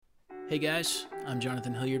Hey guys, I'm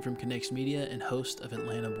Jonathan Hilliard from Connects Media and host of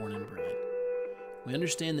Atlanta Born and Bred. We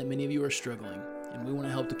understand that many of you are struggling, and we want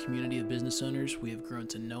to help the community of business owners we have grown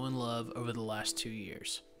to know and love over the last 2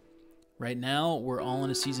 years. Right now, we're all in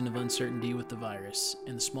a season of uncertainty with the virus,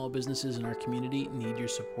 and the small businesses in our community need your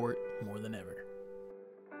support more than ever.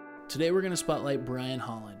 Today we're going to spotlight Brian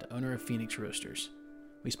Holland, owner of Phoenix Roasters.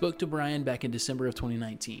 We spoke to Brian back in December of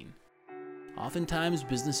 2019. Oftentimes,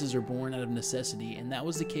 businesses are born out of necessity, and that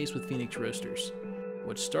was the case with Phoenix Roasters.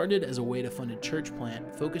 What started as a way to fund a church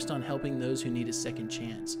plant focused on helping those who need a second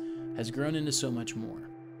chance has grown into so much more.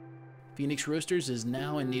 Phoenix Roasters is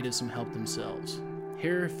now in need of some help themselves.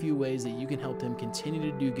 Here are a few ways that you can help them continue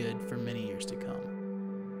to do good for many years to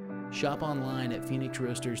come. Shop online at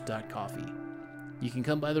phoenixroasters.coffee. You can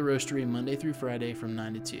come by the roastery Monday through Friday from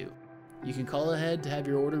 9 to 2. You can call ahead to have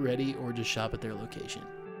your order ready or just shop at their location.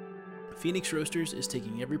 Phoenix Roasters is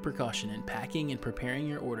taking every precaution in packing and preparing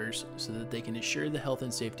your orders so that they can assure the health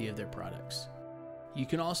and safety of their products. You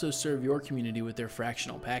can also serve your community with their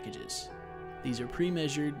fractional packages. These are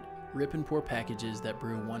pre-measured, rip and pour packages that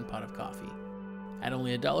brew 1 pot of coffee. At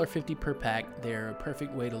only $1.50 per pack, they are a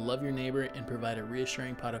perfect way to love your neighbor and provide a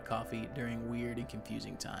reassuring pot of coffee during weird and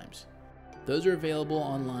confusing times. Those are available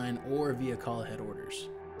online or via call-ahead orders.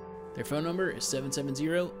 Their phone number is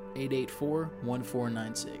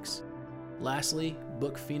 770-884-1496. Lastly,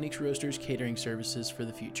 book Phoenix Roasters catering services for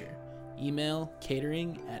the future. Email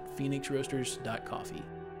catering@phoenixroasters.coffee.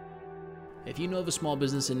 If you know of a small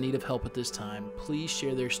business in need of help at this time, please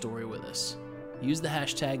share their story with us. Use the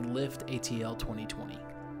hashtag LiftATL2020.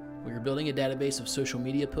 We are building a database of social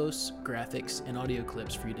media posts, graphics, and audio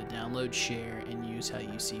clips for you to download, share, and use how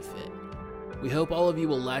you see fit. We hope all of you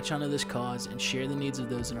will latch onto this cause and share the needs of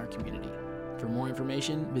those in our community. For more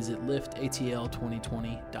information, visit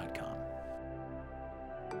liftatl2020.com.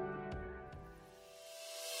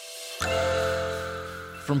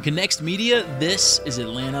 From Connects Media, this is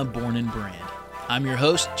Atlanta Born and Bred. I'm your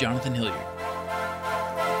host, Jonathan Hilliard.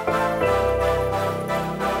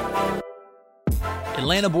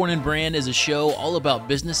 Atlanta Born and Bred is a show all about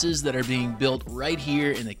businesses that are being built right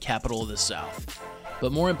here in the capital of the South.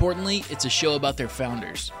 But more importantly, it's a show about their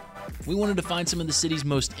founders. We wanted to find some of the city's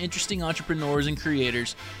most interesting entrepreneurs and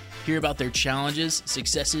creators, hear about their challenges,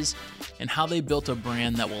 successes, and how they built a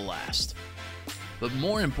brand that will last. But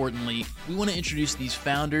more importantly, we want to introduce these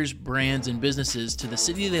founders, brands, and businesses to the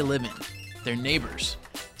city they live in, their neighbors,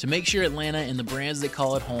 to make sure Atlanta and the brands that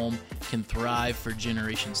call it home can thrive for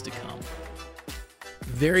generations to come.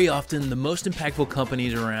 Very often, the most impactful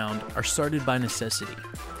companies around are started by necessity.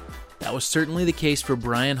 That was certainly the case for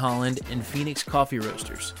Brian Holland and Phoenix Coffee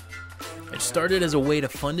Roasters. It started as a way to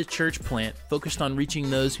fund a church plant focused on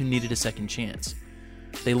reaching those who needed a second chance.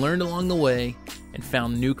 They learned along the way and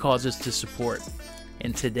found new causes to support.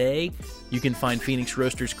 And today, you can find Phoenix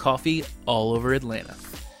Roasters coffee all over Atlanta.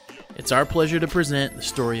 It's our pleasure to present the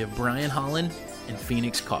story of Brian Holland and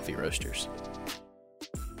Phoenix Coffee Roasters.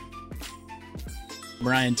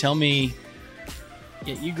 Brian, tell me,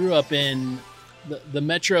 you grew up in the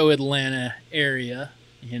metro Atlanta area.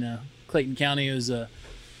 You know, Clayton County it's a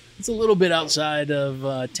little bit outside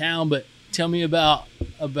of town, but tell me about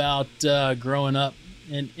growing up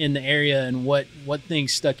in the area and what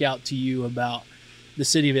things stuck out to you about the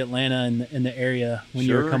city of Atlanta and the area when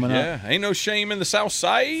you were coming up. Yeah, ain't no shame in the South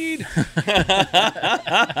Side.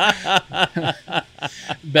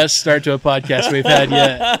 Best start to a podcast we've had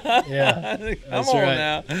yet. Yeah, come on right.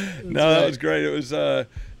 Now. No, that was great. It was that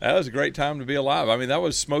was a great time to be alive. I mean, that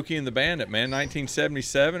was Smokey and the Bandit, man.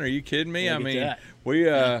 1977. Are you kidding me? Look at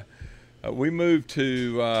that. We moved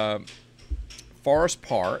to Forest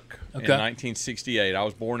Park. Okay. In 1968. I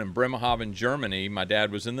was born in Bremerhaven, Germany. My dad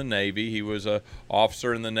was in the Navy. He was an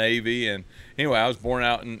officer in the Navy. And anyway, I was born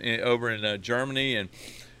out over in Germany and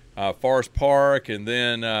Forest Park. And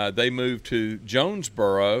then they moved to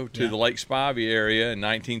Jonesboro to the Lake Spivey area in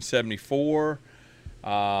 1974.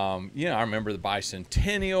 I remember the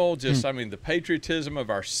bicentennial, I mean, the patriotism of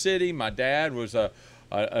our city. My dad was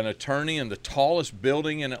an attorney in the tallest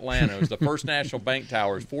building in Atlanta. It was the First National Bank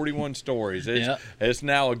Tower. It's 41 stories. It's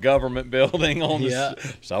now a government building on the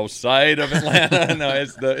south side of Atlanta. No,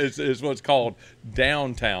 it's what's called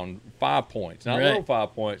downtown 5 Points. Not little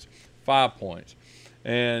 5 Points, 5 Points.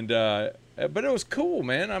 And but it was cool,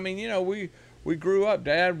 man. I mean, we grew up.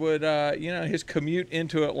 Dad would his commute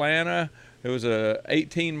into Atlanta. It was a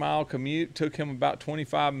 18-mile commute. Took him about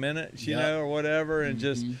 25 minutes, or whatever, and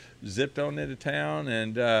just zipped on into town.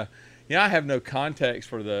 And I have no context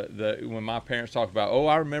for the when my parents talk about,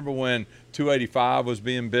 I remember when 285 was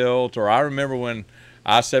being built, or I remember when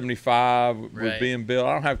I-75 was being built.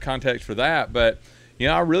 I don't have context for that, but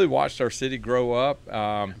I really watched our city grow up.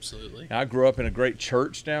 Absolutely. I grew up in a great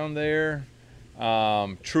church down there.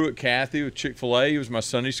 Truett Cathy with Chick-fil-A. He was my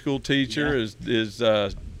Sunday school teacher. Yeah. His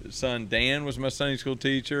son Dan was my Sunday school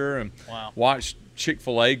teacher, and Wow. watched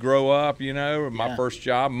Chick-fil-A grow up. My Yeah. first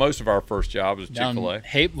job, most of our first job was Down Chick-fil-A.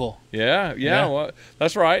 Hapeville. Yeah. Well,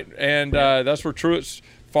 that's right, and that's where Truett's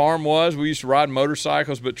farm was. We used to ride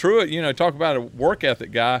motorcycles, but Truett, talk about a work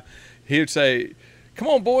ethic guy. He would say, "Come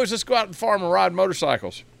on, boys, let's go out to the farm and ride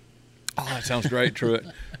motorcycles." Oh, that sounds great, Truett.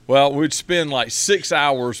 Well, we'd spend like 6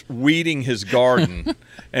 hours weeding his garden,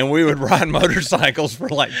 and we would ride motorcycles for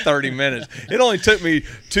like 30 minutes. It only took me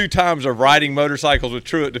 2 times of riding motorcycles with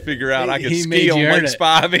Truett to figure out I could He made ski on you earn Lake it.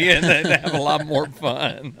 Spivey and then have a lot more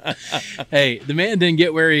fun. Hey, the man didn't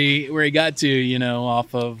get where he got to,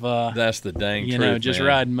 off of That's the dang truth, just man.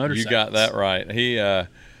 riding You motorcycles. got that right. He,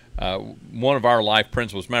 one of our life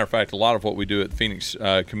principles, as a matter of fact, a lot of what we do at the Phoenix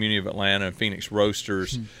Community of Atlanta and Phoenix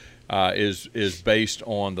Roasters is based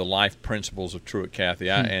on the life principles of Truett Cathy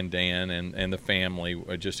and Dan and the family.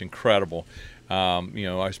 Just incredible.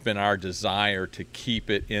 It's been our desire to keep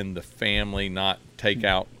it in the family, not take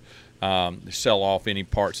out, sell off any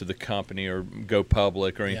parts of the company or go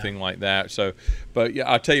public or anything like that. So, but yeah,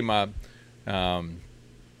 I'll tell you I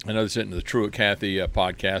know this isn't the Truett Cathy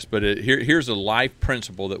podcast, but here's a life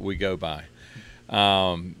principle that we go by.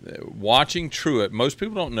 Watching Truett, most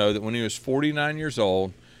people don't know that when he was 49 years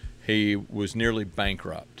old, he was nearly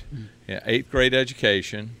bankrupt. Yeah, 8th grade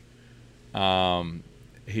education.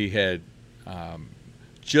 He had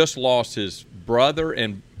just lost his brother,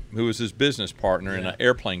 who was his business partner, in an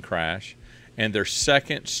airplane crash, and their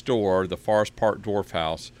second store, the Forest Park Dwarf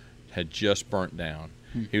House, had just burnt down.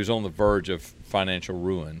 He was on the verge of financial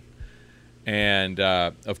ruin. And,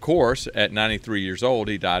 of course, at 93 years old,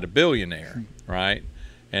 he died a billionaire, right?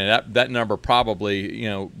 And that number probably,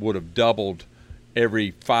 would have doubled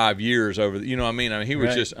every 5 years over the, he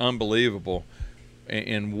was just unbelievable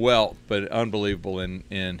in wealth, but unbelievable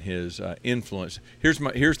in his influence. Here's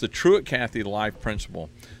the Truett Cathy life principle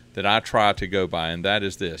that I try to go by, and that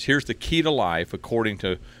is this. Here's the key to life, according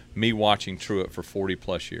to me watching Truett for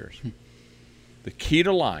 40-plus years. The key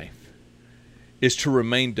to life is to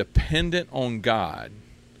remain dependent on God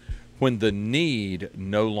when the need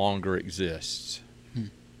no longer exists.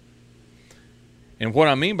 And what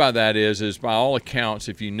I mean by that is by all accounts,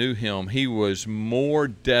 if you knew him, he was more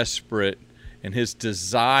desperate, and his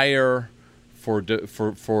desire for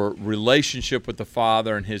relationship with the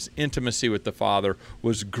Father and his intimacy with the Father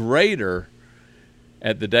was greater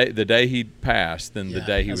at the day he passed than the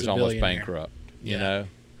day he was almost bankrupt. You know,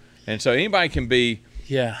 and so anybody can be.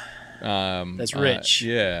 That's rich.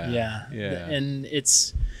 And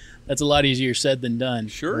that's a lot easier said than done.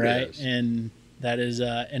 Sure, right? is. And that is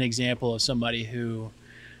an example of somebody who,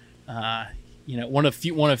 one of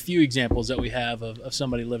few examples that we have of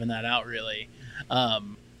somebody living that out. Really,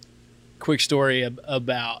 quick story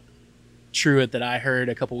about Truett that I heard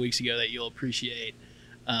a couple weeks ago that you'll appreciate,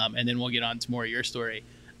 and then we'll get on to more of your story.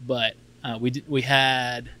 But we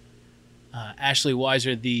had Ashley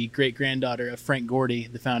Weiser, the great granddaughter of Frank Gordy,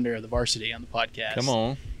 the founder of the Varsity, on the podcast. Come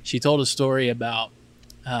on. She told a story about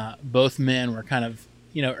both men were kind of,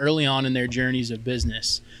 early on in their journeys of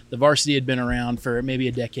business. The Varsity had been around for maybe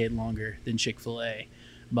a decade longer than Chick-fil-A,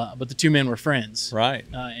 but the two men were friends. Right.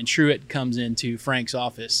 And Truett comes into Frank's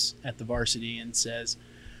office at the Varsity and says,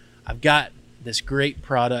 "I've got this great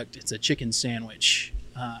product. It's a chicken sandwich,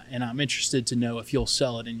 and I'm interested to know if you'll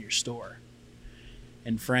sell it in your store."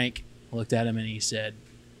 And Frank looked at him and he said,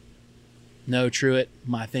 "No, Truett,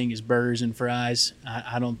 my thing is burgers and fries.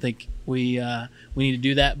 I don't think we need to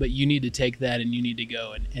do that, but you need to take that and you need to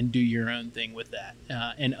go and do your own thing with that,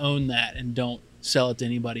 and own that, and don't sell it to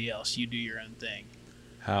anybody else. You do your own thing."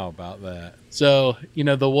 How about that? So,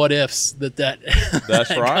 the what ifs that that's that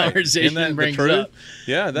right. conversation Isn't that brings the truth? up.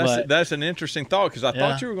 Yeah, But- that's an interesting thought, because I Yeah.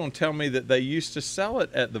 thought you were going to tell me that they used to sell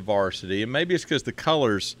it at the Varsity, and maybe it's because the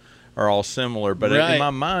colors are all similar, but Right. in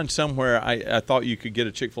my mind somewhere I thought you could get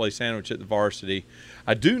a Chick-fil-A sandwich at the Varsity.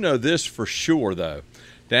 I do know this for sure, though.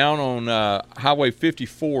 Down on Highway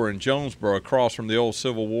 54 in Jonesboro, across from the old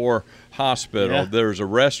Civil War Hospital, Yeah. there's a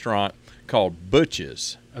restaurant called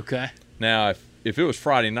Butch's. Okay. Now, if it was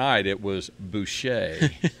Friday night, it was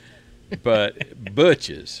Boucher. But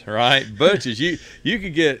Butch's, right? Butch's, you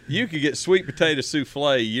could get sweet potato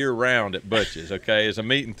souffle year round at Butch's. Okay, it's a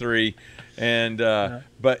meat and three, and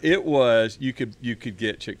but it was you could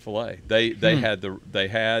get Chick-fil-A. They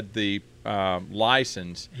had the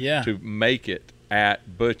license Yeah. to make it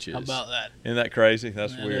at Butch's. How about that? Isn't that crazy?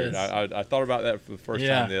 That's That weird. is. I thought about that for the first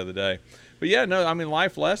Yeah. time the other day. But yeah, no, I mean,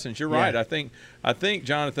 life lessons. You're right. Yeah. I think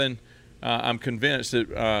Jonathan, I'm convinced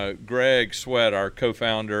that Greg Sweat, our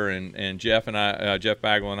co-founder, and Jeff and I, Jeff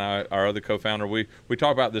Bagwell and I, our other co-founder, we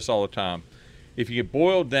talk about this all the time. If you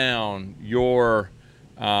boil down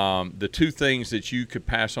the two things that you could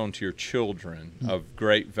pass on to your children of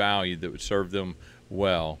great value that would serve them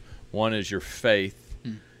well, one is your faith,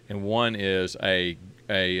 and one is a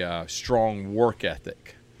strong work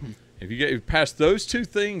ethic. If you pass those two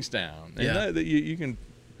things down, and you can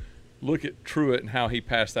look at Truett and how he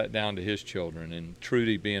passed that down to his children, and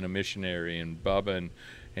Trudy being a missionary, and Bubba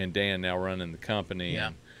and Dan now running the company.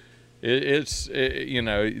 Yeah.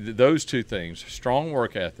 And those two things, strong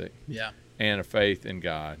work ethic, and a faith in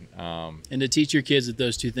God. And to teach your kids that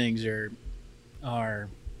those two things are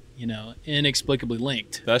inexplicably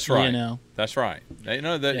linked. That's right. That's right.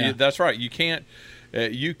 That's right. You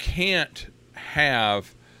can't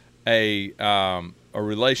have a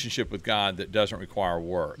relationship with God that doesn't require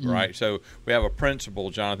work, right? So we have a principle,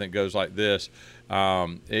 Jonathan, that goes like this.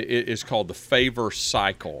 It's called the favor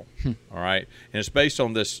cycle, all right? And it's based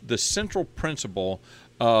on this central principle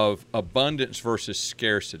of abundance versus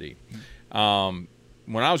scarcity.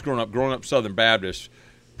 When I was growing up Southern Baptist,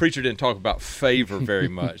 preacher didn't talk about favor very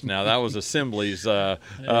much. Now that was Assemblies,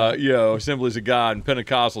 Assemblies of God, and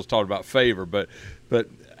Pentecostals talked about favor. But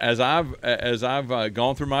as I've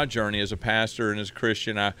gone through my journey as a pastor and as a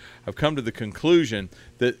Christian, I've come to the conclusion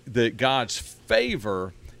that God's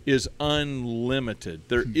favor is unlimited.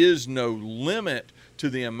 There is no limit to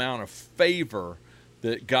the amount of favor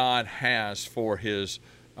that God has for His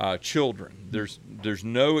children. There's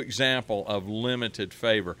no example of limited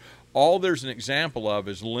favor. All there's an example of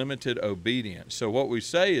is limited obedience. So what we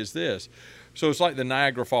say is this. So it's like the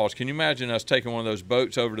Niagara Falls. Can you imagine us taking one of those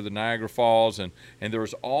boats over to the Niagara Falls, and there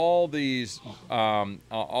was all these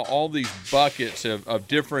buckets of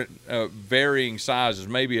different varying sizes,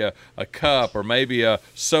 maybe a cup, or maybe a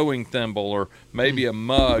sewing thimble, or maybe a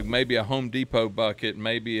mug, maybe a Home Depot bucket,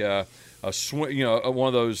 maybe one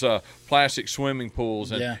of those plastic swimming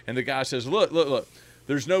pools, and the guy says, look,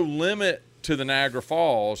 there's no limit to the Niagara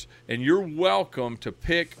Falls, and you're welcome to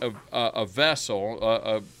pick a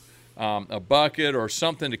vessel, a bucket or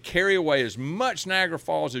something to carry away as much Niagara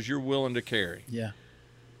Falls as you're willing to carry. Yeah.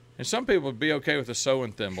 And some people would be okay with a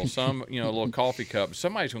sewing thimble, some, a little coffee cup.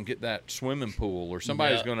 Somebody's going to get that swimming pool, or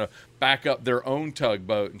somebody's going to back up their own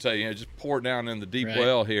tugboat and say, just pour it down in the deep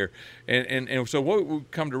well here. And so what we've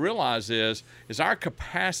come to realize is our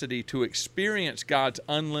capacity to experience God's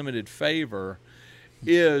unlimited favor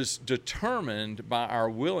is determined by our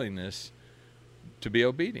willingness to be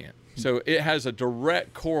obedient. So it has a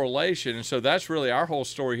direct correlation, and so that's really our whole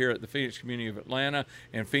story here at the Phoenix Community of Atlanta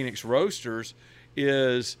and Phoenix Roasters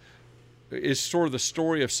is sort of the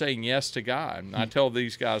story of saying yes to God. And I tell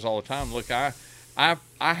these guys all the time, look, I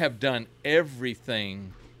have done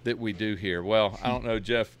everything that we do here. Well, I don't know,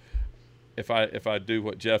 Jeff, if I do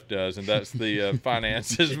what Jeff does, and that's the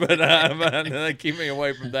finances, but they keep me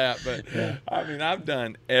away from that. But I mean, I've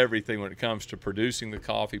done everything when it comes to producing the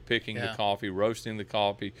coffee, picking the coffee, roasting the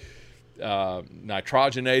coffee,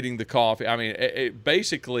 nitrogenating the coffee. I mean,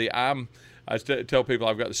 basically, I tell people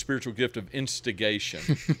I've got the spiritual gift of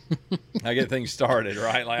instigation. I get things started,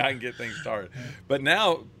 right? Like I can get things started. But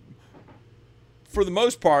now, for the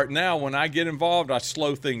most part, now when I get involved, I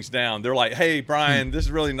slow things down. They're like, "Hey, Brian, this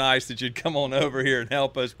is really nice that you'd come on over here and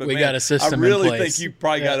help us, but we got a system I really in place. think you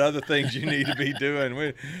probably got other things you need to be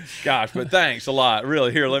doing." But thanks a lot.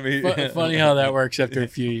 Really, here, let me. Funny how that works after a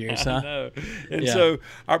few years, huh? I know. And so,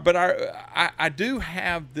 I do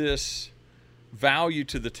have this value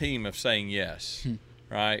to the team of saying yes,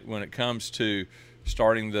 right? When it comes to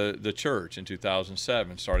starting the church in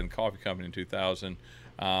 2007, starting the coffee company in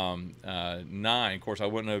 2009. Of course, I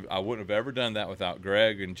wouldn't have ever done that without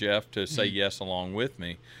Greg and Jeff to say yes along with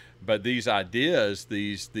me. But these ideas,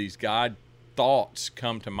 these God thoughts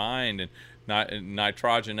come to mind, and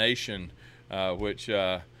nitrogenation, which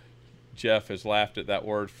Jeff has laughed at that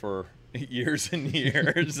word for years and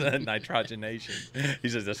years. Nitrogenation. He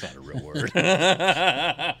says that's not a real word.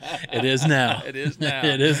 It is now. It is now.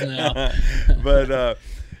 It is now. But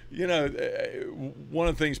one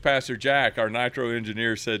of the things Pastor Jack, our nitro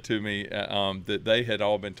engineer, said to me that they had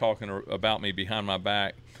all been talking about me behind my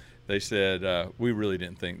back. They said, we really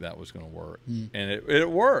didn't think that was going to work. And it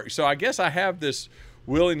worked. So I guess I have this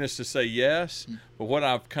willingness to say yes, but what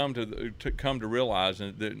I've come to realize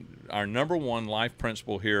is that our number one life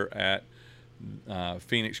principle here at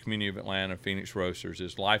Phoenix Community of Atlanta, Phoenix Roasters,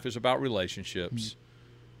 is life is about relationships.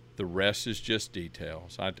 The rest is just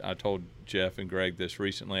details. I told Jeff and Greg this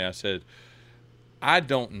recently. I said, I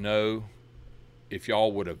don't know if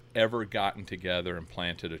y'all would have ever gotten together and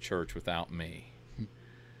planted a church without me.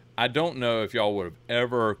 I don't know if y'all would have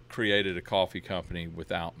ever created a coffee company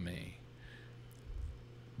without me.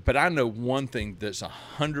 But I know one thing that's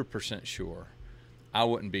 100% sure. I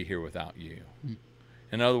wouldn't be here without you.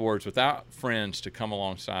 In other words, without friends to come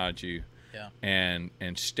alongside you and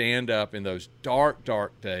stand up in those dark,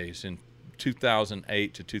 dark days in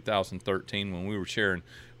 2008 to 2013 when we were sharing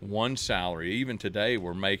one salary. Even today,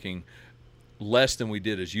 we're making less than we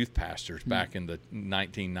did as youth pastors back in the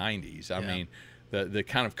 1990s. I mean, the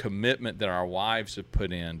kind of commitment that our wives have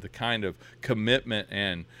put in, the kind of commitment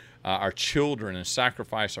and our children and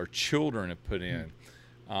sacrifice our children have put in.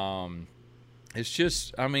 It's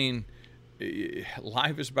just, I mean,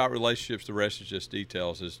 life is about relationships. The rest is just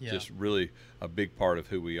details. Is just really a big part of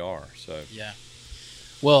who we are. So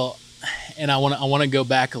well, and I want to go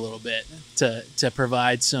back a little bit to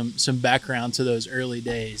provide some background to those early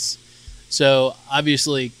days. So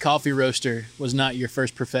obviously, coffee roaster was not your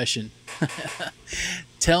first profession.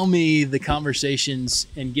 Tell me the conversations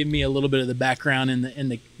and give me a little bit of the background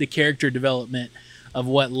and the character development of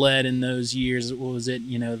what led in those years. What was it?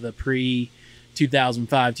 The pre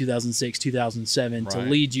 2005, 2006, 2007 to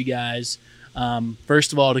lead you guys,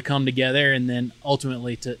 first of all, to come together and then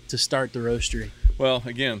ultimately to start the roastery. Well,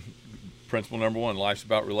 again, principle number one, life's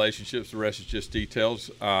about relationships. The rest is just details.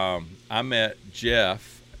 I met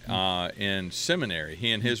Jeff in seminary.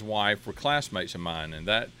 He and his wife were classmates of mine, and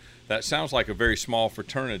that sounds like a very small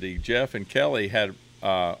fraternity. Jeff and Kelly had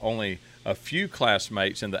only a few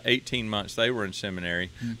classmates in the 18 months they were in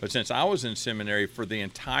seminary. But since I was in seminary for the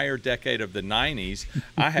entire decade of the 90s,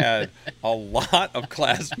 I had a lot of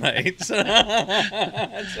classmates. So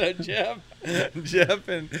Jeff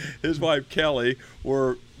and his wife Kelly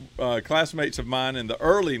were classmates of mine in the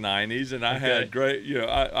early 90s, and I had great,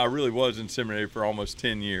 I really was in seminary for almost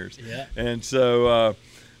 10 years. And so,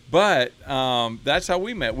 but that's how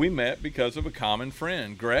we met. We met because of a common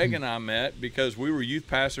friend. Greg and I met because we were youth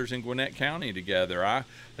pastors in Gwinnett County together. I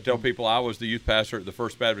tell people I was the youth pastor at the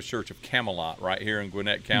First Baptist Church of Camelot right here in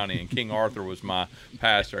Gwinnett County, and King Arthur was my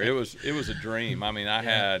pastor. It was a dream. I mean, I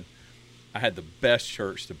had the best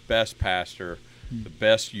church, the best pastor, the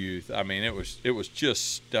best youth. I mean, it was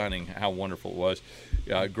just stunning how wonderful it was.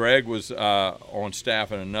 Greg was on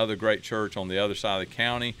staff in another great church on the other side of the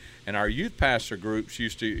county, and our youth pastor groups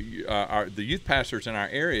used to, the youth pastors in our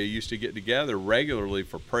area used to get together regularly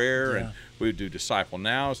for prayer, and we would do Disciple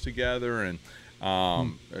Nows together and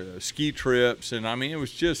ski trips, and I mean, it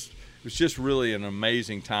was just really an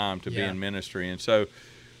amazing time to be in ministry. And so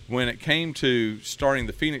when it came to starting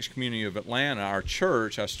the Phoenix community of Atlanta, our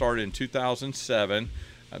church, I started in 2007.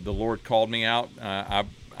 The Lord called me out.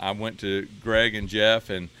 I went to Greg and Jeff,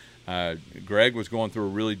 and Greg was going through a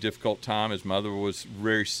really difficult time. His mother was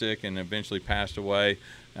very sick and eventually passed away.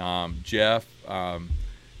 Jeff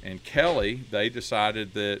and Kelly, they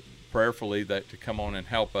decided that prayerfully that to come on and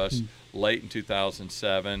help us late in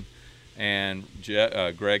 2007. And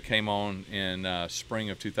Greg came on in spring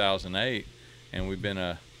of 2008, and we've been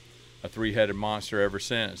a three-headed monster ever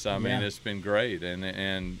since. I mean, it's been great.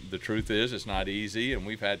 And the truth is, it's not easy, and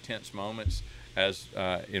we've had tense moments as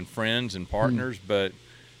in friends and partners, but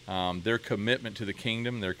their commitment to the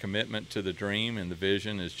kingdom, their commitment to the dream and the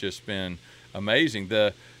vision has just been amazing.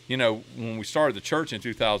 When we started the church in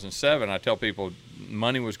 2007, I tell people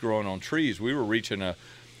money was growing on trees. We were reaching a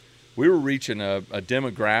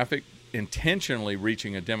demographic, intentionally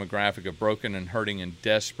reaching a demographic of broken and hurting and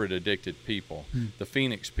desperate addicted people, the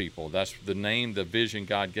Phoenix people. That's the name, the vision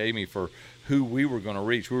God gave me for who we were going to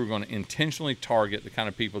reach. We were going to intentionally target the kind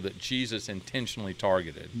of people that Jesus intentionally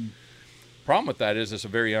targeted. Problem with that is it's a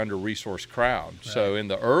very under-resourced crowd. Right. So in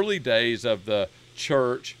the early days of the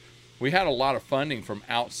church, we had a lot of funding from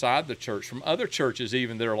outside the church, from other churches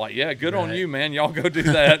even that are like, yeah, good on you, man. Y'all go do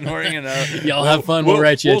that. And we're, y'all have fun. We'll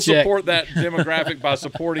write you a check. We'll support that demographic by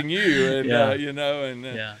supporting you.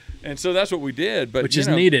 And, and so that's what we did. But, which is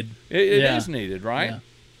needed. It is needed, right?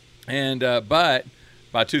 Yeah. And, but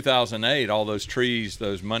by 2008, all those trees,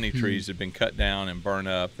 those money trees had been cut down and burned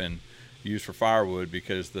up and used for firewood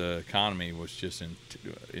because the economy was just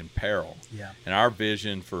in peril. Yeah. And our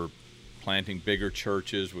vision for planting bigger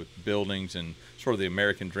churches with buildings and sort of the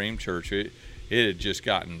American Dream Church, it had just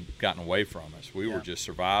gotten away from us. We were just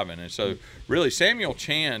surviving. And so really Samuel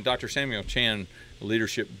Chan, Dr. Samuel Chan,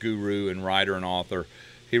 leadership guru and writer and author,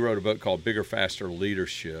 he wrote a book called Bigger, Faster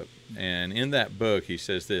Leadership. And in that book, he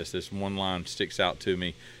says this one line sticks out to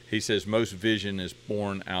me. He says, most vision is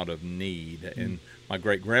born out of need. And my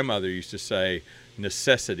great-grandmother used to say,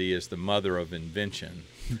 necessity is the mother of invention,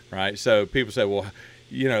 right? So people say, well,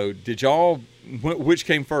 did y'all, which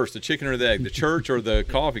came first, the chicken or the egg, the church or the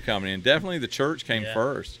coffee company? And definitely the church came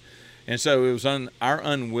first. And so it was our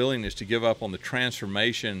unwillingness to give up on the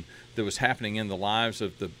transformation that was happening in the lives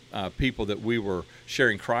of the people that we were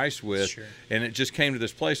sharing Christ with. Sure. And it just came to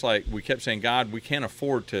this place, like we kept saying, God, we can't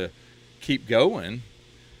afford to keep going.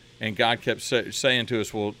 And God kept saying to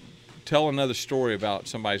us, well, tell another story about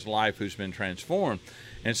somebody's life who's been transformed.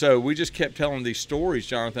 And so we just kept telling these stories,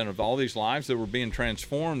 Jonathan, of all these lives that were being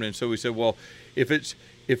transformed. And so we said, well, if it's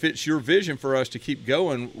your vision for us to keep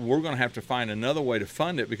going, we're going to have to find another way to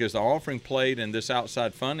fund it, because the offering plate and this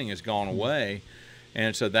outside funding has gone away.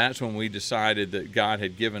 And so that's when we decided that God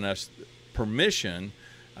had given us permission,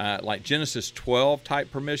 like Genesis 12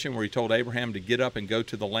 type permission, where he told Abraham to get up and go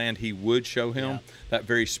to the land he would show him. That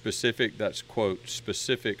very specific, that's quote,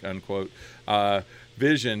 specific, unquote,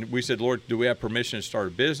 vision. We said, Lord, do we have permission to start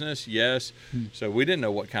a business? Yes. So we didn't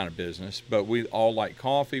know what kind of business, but we all like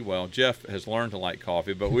coffee. Well, Jeff has learned to like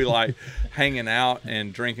coffee, but we like hanging out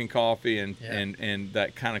and drinking coffee and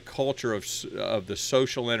that kind of culture of the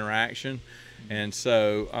social interaction. And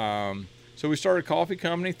so so we started a coffee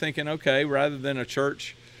company thinking, okay, rather than a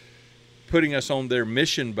church putting us on their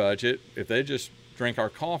mission budget, if they just drink our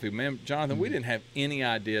coffee, man, Jonathan, we didn't have any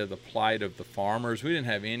idea of the plight of the farmers. We didn't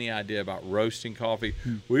have any idea about roasting coffee.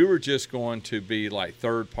 We were just going to be like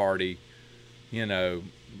third party,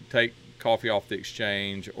 take coffee off the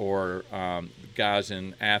exchange, or guys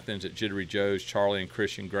in Athens at Jittery Joe's, Charlie and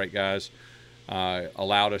Christian, great guys,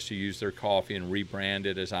 allowed us to use their coffee and rebrand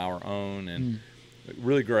it as our own, and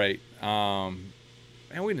really great.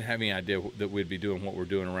 And we didn't have any idea that we'd be doing what we're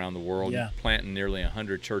doing around the world, planting nearly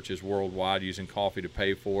 100 churches worldwide, using coffee to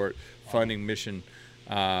pay for it, funding mission,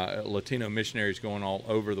 Latino missionaries going all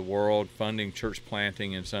over the world, funding church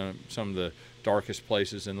planting in some of the darkest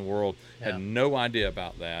places in the world. Had no idea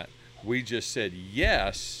about that. We just said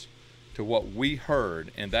yes to what we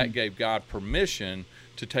heard, and that gave God permission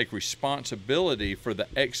to take responsibility for the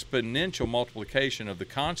exponential multiplication of the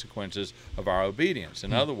consequences of our obedience.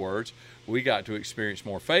 In other words, we got to experience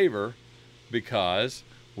more favor because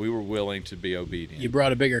we were willing to be obedient. You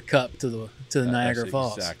brought a bigger cup to the Niagara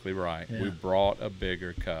Falls. Exactly right. We brought a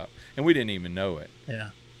bigger cup, and we didn't even know it.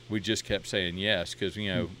 Yeah. We just kept saying yes, because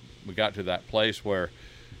we got to that place where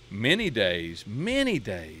many days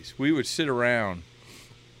we would sit around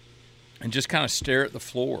and just kind of stare at the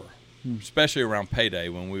floor, especially around payday,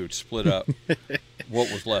 when we would split up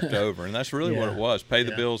what was left over. And that's really what it was, pay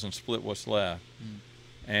the bills and split what's left.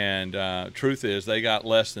 And truth is, they got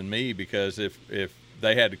less than me, because if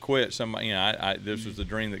they had to quit, somebody, this was the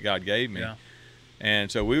dream that God gave me.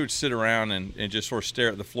 And so we would sit around and just sort of stare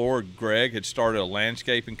at the floor. Greg had started a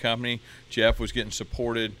landscaping company. Jeff was getting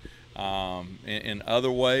supported in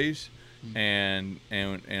other ways. And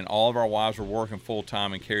all of our wives were working full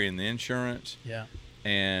time and carrying the insurance.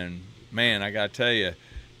 And man, I got to tell you,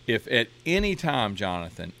 if at any time,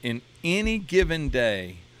 Jonathan, in any given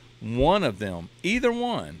day, one of them, either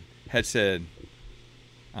one, had said,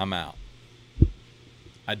 I'm out,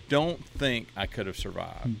 I don't think I could have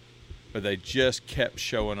survived. But they just kept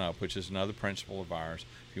showing up, which is another principle of ours.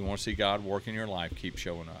 If you want to see God work in your life, keep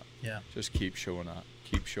showing up. Just keep showing up,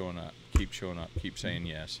 keep showing up, keep showing up, keep saying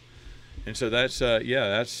yes. And so that's,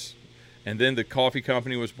 and then the coffee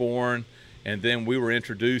company was born. And then we were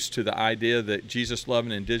introduced to the idea that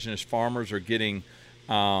Jesus-loving indigenous farmers are getting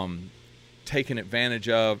taken advantage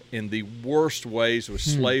of in the worst ways with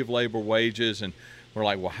slave labor wages. And we're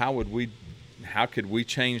like, well, how could we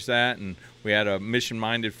change that? And we had a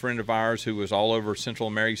mission-minded friend of ours who was all over Central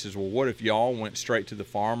America. He says, well, what if y'all went straight to the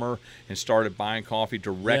farmer and started buying coffee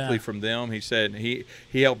directly from them? He said he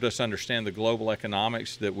helped us understand the global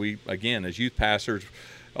economics that we, again, as youth pastors,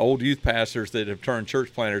 old youth pastors that have turned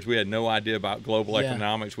church planters, we had no idea about global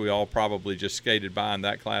economics. We all probably just skated by in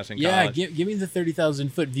that class in college. Give me the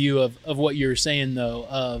 30,000-foot view of what you were saying, though,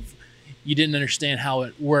 of you didn't understand how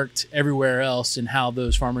it worked everywhere else and how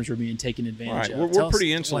those farmers were being taken advantage of. We're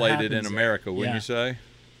pretty insulated in America, wouldn't you say?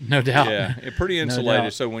 No doubt. Yeah, pretty insulated. No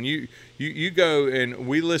so when you go and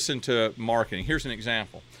we listen to marketing, here's an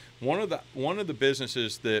example. One of the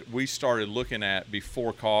businesses that we started looking at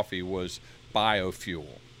before coffee was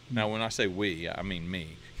biofuel. Now, when I say we, I mean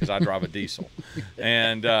me, because I drive a diesel.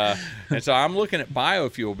 And so I'm looking at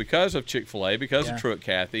biofuel because of Chick-fil-A, because of Truett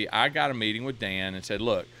Cathy. I got a meeting with Dan and said,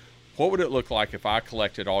 look, what would it look like if I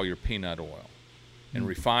collected all your peanut oil and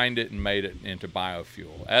refined it and made it into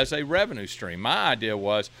biofuel as a revenue stream? My idea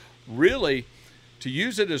was really to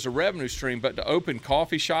use it as a revenue stream, but to open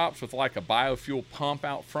coffee shops with like a biofuel pump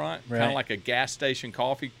out front, kind of like a gas station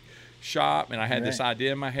coffee shop. And I had this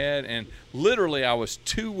idea in my head, and literally I was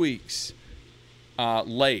 2 weeks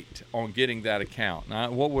late on getting that account. Now,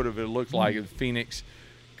 what would have it looked like if Phoenix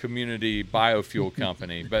community biofuel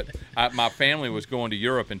company. But my family was going to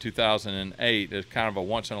Europe in 2008. It's kind of a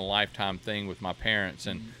once-in-a-lifetime thing with my parents.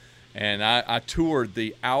 And I toured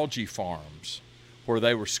the algae farms where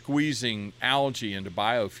they were squeezing algae into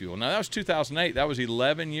biofuel. Now, that was 2008. That was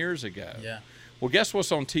 11 years ago. Yeah. Well, guess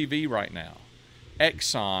what's on TV right now?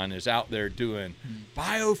 Exxon is out there doing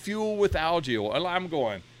biofuel with algae oil. I'm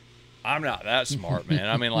going, I'm not that smart, man.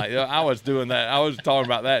 I mean, like, I was doing that. I was talking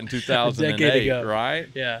about that in 2008, right?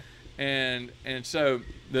 Yeah. And so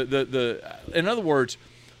the in other words,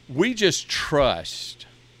 we just trust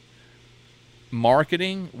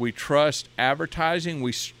marketing, we trust advertising,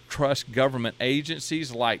 we trust government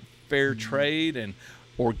agencies like fair trade and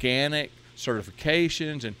organic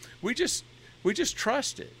certifications, and we just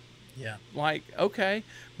trust it. Yeah. Like, okay,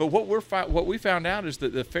 but what we found out is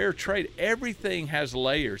that the fair trade, everything has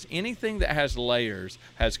layers. Anything that has layers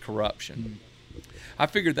has corruption. I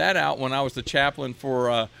figured that out when I was the chaplain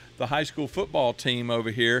for the high school football team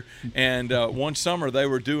over here, and one summer they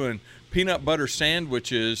were doing peanut butter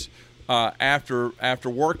sandwiches after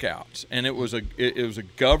workouts, and it was a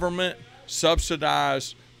government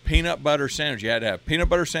subsidized peanut butter sandwich. You had to have peanut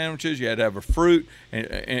butter sandwiches. You had to have a fruit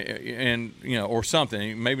and you know, or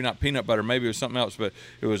something. Maybe not peanut butter. Maybe it was something else. But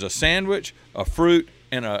it was a sandwich, a fruit,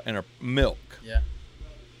 and a milk. Yeah.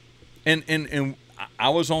 And I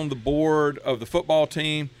was on the board of the football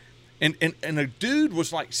team, and a dude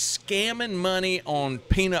was like scamming money on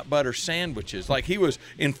peanut butter sandwiches. Like, he was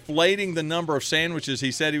inflating the number of sandwiches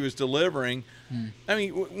he said he was delivering. I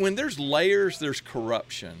mean, when there's layers, there's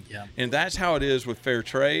corruption. Yeah. And that's how it is with fair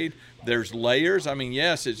trade. There's layers. I mean,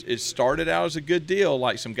 yes, it started out as a good deal.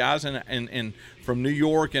 Like, some guys from New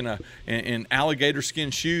York in alligator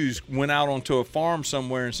skin shoes went out onto a farm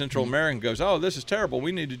somewhere in Central America and goes, oh, this is terrible.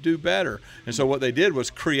 We need to do better. And so what they did was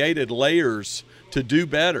created layers to do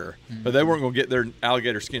better. But they weren't going to get their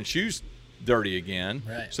alligator skin shoes dirty again.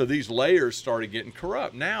 Right. So these layers started getting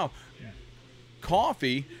corrupt. Now,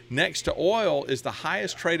 coffee next to oil is the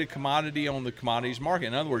highest traded commodity on the commodities market.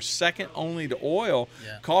 In other words, second only to oil.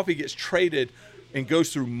 Yeah. Coffee gets traded and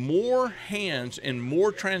goes through more hands and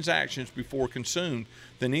more transactions before consumed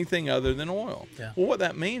than anything other than oil. Yeah. Well, what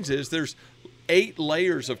that means is there's 8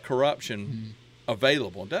 layers of corruption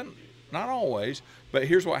available. Not always, but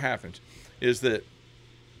here's what happens is that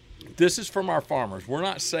this is from our farmers. We're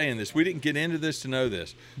not saying this. We didn't get into this to know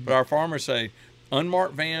this, but our farmers say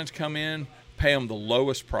unmarked vans come in, pay them the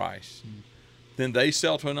lowest price. Then they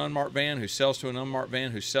sell to an unmarked van who sells to an unmarked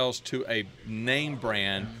van who sells to a name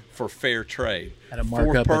brand for fair trade. At a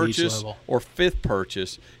markup Fourth at each purchase level. or fifth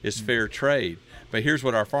purchase is fair trade. But here's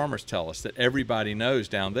what our farmers tell us that everybody knows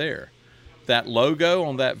down there. That logo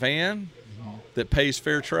on that van that pays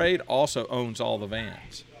fair trade also owns all the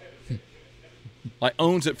vans. Like,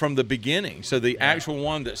 owns it from the beginning. So the actual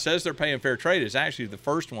one that says they're paying fair trade is actually the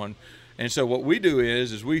first one. And so what we do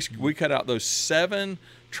is we cut out those 7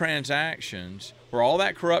 transactions where all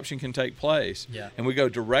that corruption can take place, and we go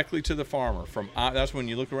directly to the farmer. That's when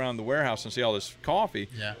you look around the warehouse and see all this coffee.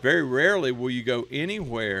 Yeah. Very rarely will you go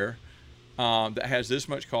anywhere that has this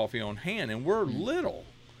much coffee on hand, and we're little,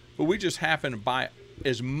 but we just happen to buy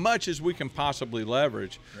as much as we can possibly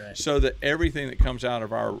leverage, so that everything that comes out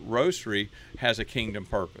of our roastery has a kingdom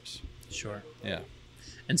purpose. Sure. Yeah.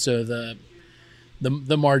 And so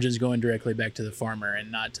the margin's going directly back to the farmer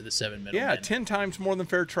and not to the 7 middlemen. Yeah, 10 times more than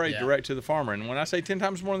fair trade direct to the farmer. And when I say 10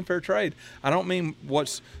 times more than fair trade, I don't mean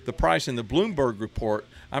what's the price in the Bloomberg report.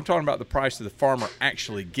 I'm talking about the price that the farmer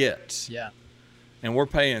actually gets. Yeah. And we're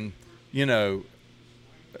paying,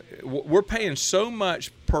 we're paying so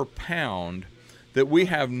much per pound that we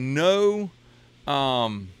have no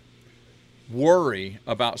worry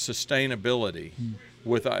about sustainability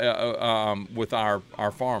with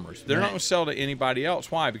our farmers. They're not going to sell to anybody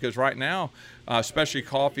else. Why? Because right now, especially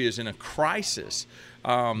coffee is in a crisis.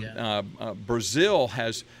 Brazil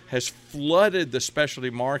has flooded the specialty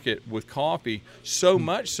market with coffee so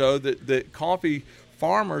much so that coffee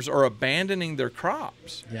farmers are abandoning their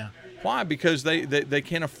crops. Yeah. Why? Because they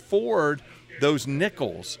can't afford those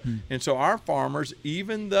nickels. And so our farmers,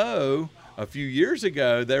 even though a few years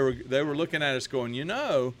ago they were looking at us going,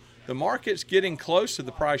 the market's getting close to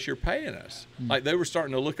the price you're paying us. Like, they were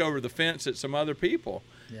starting to look over the fence at some other people.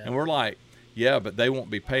 Yeah. And we're like, yeah, but they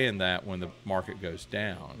won't be paying that when the market goes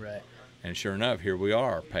down. Right. And sure enough, here we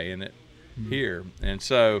are paying it here. And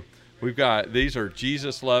so these are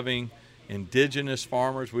Jesus-loving, indigenous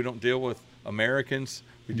farmers. We don't deal with Americans.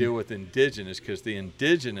 We deal with indigenous, because the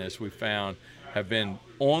indigenous, we found, have been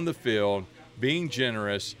on the field being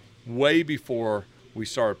generous way before we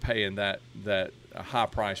started paying that high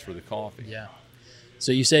price for the coffee. Yeah.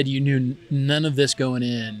 So you said you knew none of this going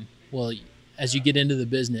in. Well, as you get into the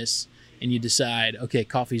business and you decide, okay,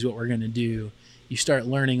 coffee's what we're going to do, you start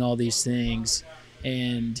learning all these things.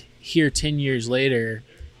 And here 10 years later,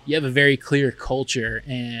 you have a very clear culture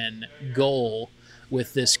and goal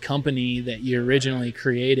with this company that you originally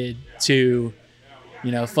created to,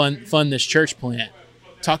 fund this church plant.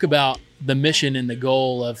 Talk about the mission and the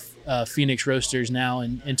goal of Phoenix Roasters now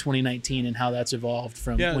in 2019 and how that's evolved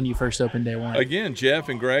from when you first opened day one. Again, Jeff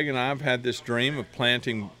and Greg and I have had this dream of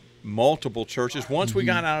planting multiple churches. Once we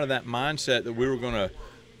got out of that mindset that we were going to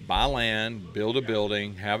buy land, build a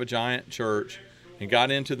building, have a giant church, and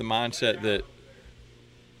got into the mindset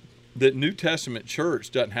that New Testament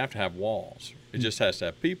church doesn't have to have walls. It just has to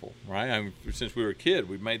have people, right? I mean, since we were a kid,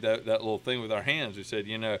 we made that little thing with our hands. We said,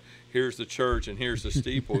 here's the church and here's the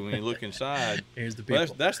steeple. When you look inside, here's the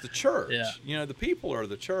people. That's the church. Yeah. The people are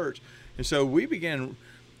the church. And so we began,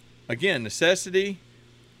 again, necessity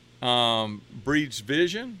breeds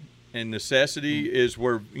vision, and necessity is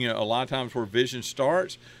where, a lot of times where vision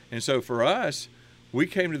starts. And so for us, we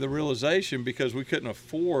came to the realization, because we couldn't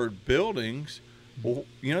afford buildings. Well,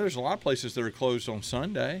 there's a lot of places that are closed on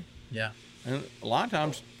Sunday. Yeah. And a lot of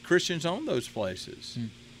times Christians own those places.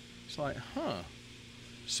 It's like,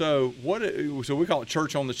 So so we call it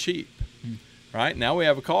church on the cheap, right? Now we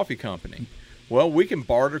have a coffee company. Well, we can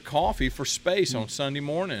barter coffee for space on Sunday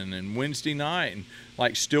morning and Wednesday night, and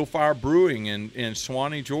like Stillfire Brewing in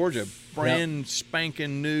Suwanee, Georgia, brand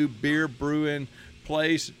spanking new beer brewing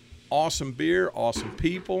place, awesome beer, awesome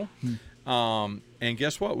people. And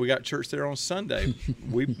guess what? We got church there on Sunday.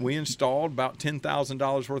 we installed about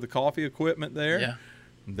 $10,000 worth of coffee equipment there. Yeah.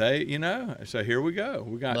 They, so here we go.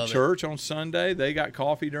 We got church on Sunday. They got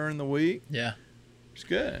coffee during the week. Yeah. It's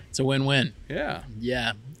good. It's a win-win. Yeah.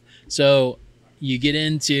 Yeah. So you get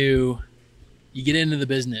into the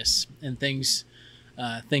business and things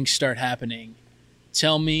start happening.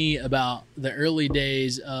 Tell me about the early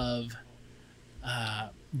days of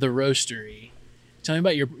the roastery. Tell me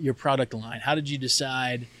about your product line. How did you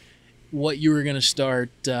decide what you were going to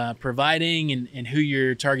start providing and who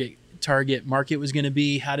your target market was going to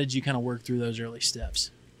be? How did you kind of work through those early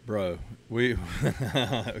steps? Bro, we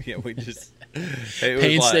just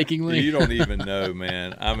painstakingly. You don't even know,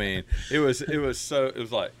 man. I mean, it was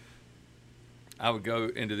like I would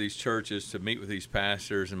go into these churches to meet with these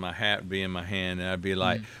pastors, and my hat would be in my hand, and I'd be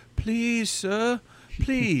like, "Please, sir,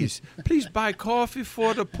 please buy coffee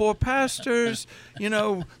for the poor pastors,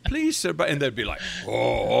 please, sir." And they'd be like,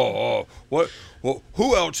 what? Well,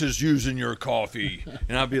 who else is using your coffee?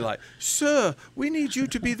 And I'd be like, "Sir, we need you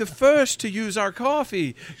to be the first to use our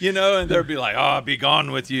coffee," and they'd be like, "Oh, be gone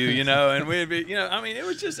with you," and we'd be,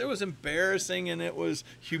 it was embarrassing, and it was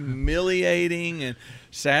humiliating, and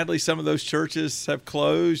sadly, some of those churches have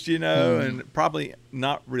closed, and probably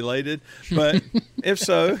not related. But if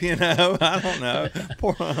so, I don't know.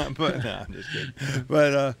 But no, I'm just kidding.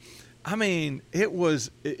 But it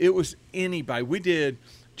was anybody.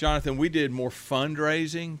 Jonathan, we did more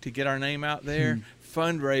fundraising to get our name out there.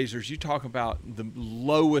 Fundraisers, you talk about the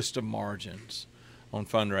lowest of margins on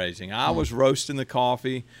fundraising. I was roasting the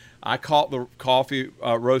coffee. I caught the coffee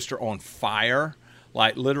roaster on fire,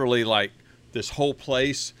 literally this whole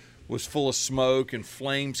place was full of smoke and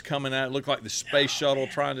flames coming out. It looked like the space shuttle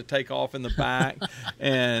trying to take off in the back.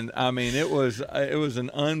 And it was an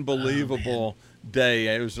unbelievable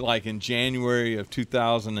day. It was like in January of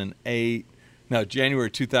 2008. No, January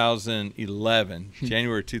 2011.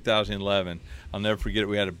 January 2011. I'll never forget it.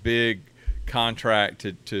 We had a big contract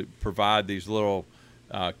to provide these little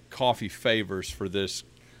coffee favors for this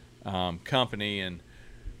company, and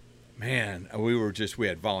man, we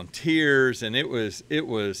had volunteers, and it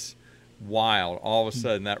was wild. All of a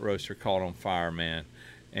sudden, that roaster caught on fire, man,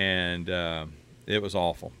 and it was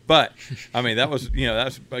awful. But that was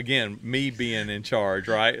that's again me being in charge,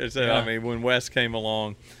 right? So when Wes came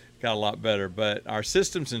along, got a lot better. But our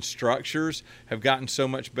systems and structures have gotten so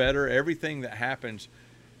much better. Everything that happens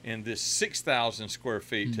in this 6,000 square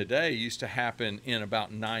feet today used to happen in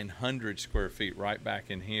about 900 square feet right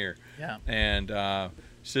back in here. Yeah. And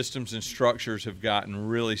systems and structures have gotten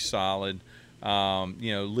really solid,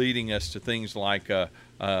 leading us to things like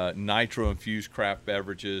nitro-infused craft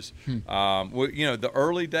beverages. The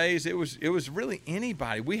early days, it was really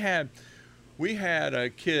anybody. We had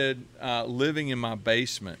a kid living in my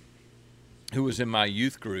basement who was in my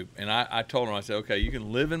youth group, and I told him, I said, "Okay, you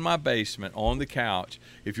can live in my basement on the couch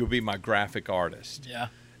if you'll be my graphic artist." Yeah.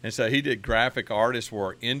 And so he did graphic artist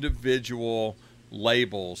work, individual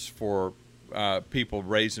labels for people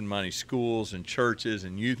raising money, schools and churches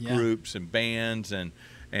and youth groups and bands and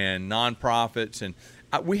nonprofits, and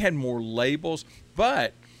we had more labels,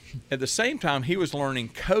 but at the same time, he was learning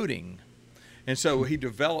coding. And so he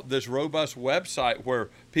developed this robust website where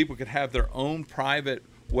people could have their own private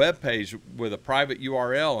web page with a private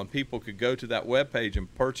URL, and people could go to that web page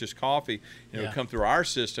and purchase coffee, and it would come through our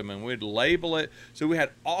system, and we'd label it. So we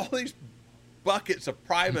had all these buckets of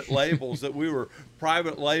private labels that we were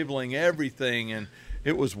private labeling everything, and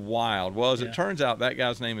it was wild. Well, as it turns out, that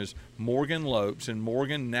guy's name is Morgan Lopes, and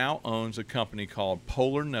Morgan now owns a company called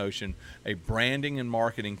Polar Notion, a branding and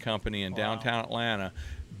marketing company in downtown Atlanta.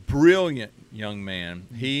 Brilliant young man.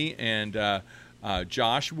 He and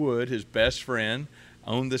Josh Wood, his best friend,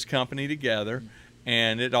 owned this company together.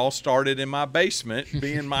 And it all started in my basement,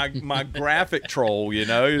 being my graphic troll. You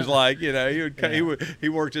know, he was like, you know, he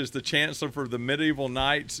worked as the chancellor for the Medieval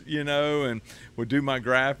Knights, you know, and would do my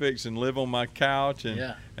graphics and live on my couch.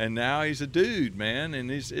 And now he's a dude, man,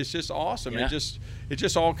 and it's just awesome. It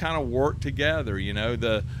just all kind of worked together. You know,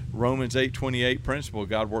 the Romans 8:28 principle: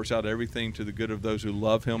 God works out everything to the good of those who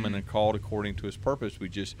love Him and are called according to His purpose. We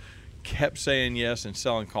just kept saying yes and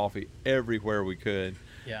selling coffee everywhere we could.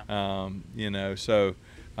 You know, so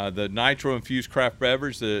the nitro infused craft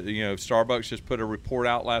beverage, Starbucks just put a report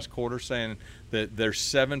out last quarter saying that their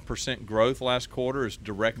 7% growth last quarter is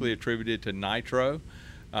directly attributed to nitro.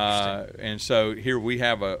 And so here we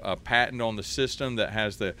have a patent on the system that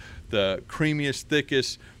has the creamiest,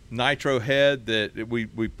 thickest nitro head that we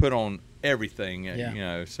put on everything. You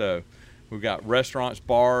know, so we've got restaurants,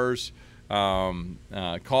 bars,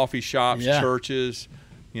 coffee shops, churches,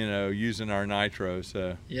 you know, using our nitro.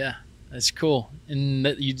 So that's cool. And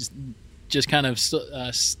that you just kind of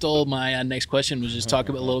stole my next question, was just talk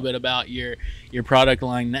a little bit about your product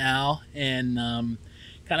line now, and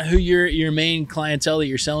kind of who your main clientele that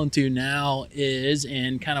you're selling to now is,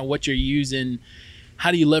 and kind of what you're using. How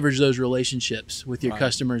do you leverage those relationships with your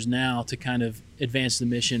customers now to kind of advance the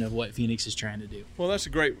mission of what Phoenix is trying to do? Well, that's a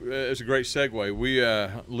great segue. We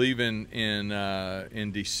leaving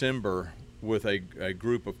in December with a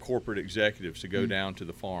group of corporate executives to go down to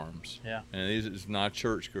the farms. And this is not a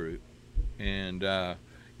church group, and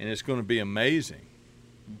it's going to be amazing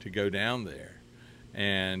to go down there.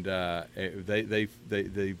 And they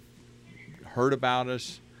heard about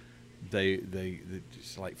us. They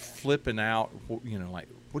just like flipping out, you know, like,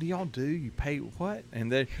 what do y'all do? You pay what?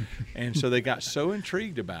 And so they got so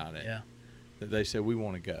intrigued about it that they said, we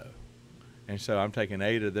want to go. And so I'm taking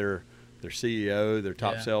 8 of their CEO, their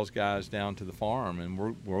top sales guys down to the farm, and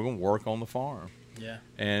we're going to work on the farm.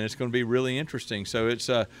 And it's going to be really interesting. So it's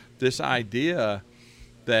this idea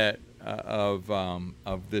that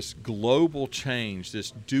of this global change,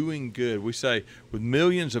 this doing good. We say, with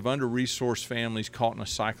millions of under-resourced families caught in a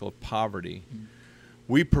cycle of poverty,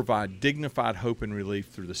 we provide dignified hope and relief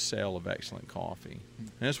through the sale of excellent coffee.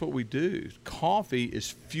 And that's what we do. Coffee is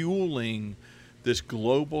fueling this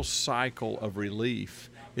global cycle of relief.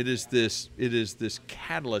 It is this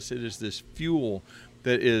catalyst. It is this fuel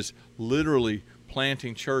that is literally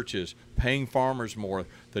planting churches, paying farmers more.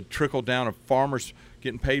 The trickle down of farmers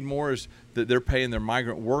getting paid more is that they're paying their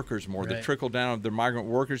migrant workers more. The trickle down of their migrant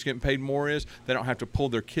workers getting paid more is they don't have to pull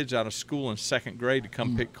their kids out of school in 2nd grade to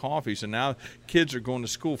come pick coffee. So now kids are going to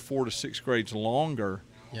school 4 to 6 grades longer.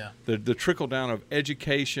 The trickle down of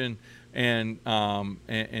education and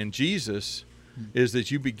Jesus is that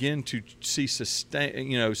you begin to see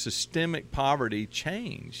systemic poverty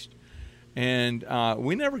changed. And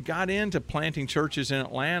we never got into planting churches in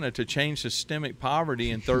Atlanta to change systemic poverty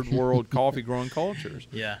in third world coffee growing cultures.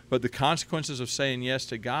 But the consequences of saying yes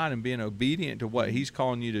to God and being obedient to what He's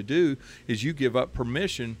calling you to do is you give up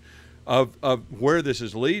permission of where this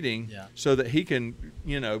is leading, so that He can,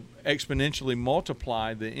 you know, exponentially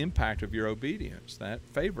multiply the impact of your obedience, that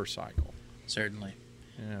favor cycle. Certainly.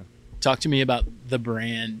 Talk to me about the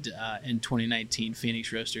brand in 2019,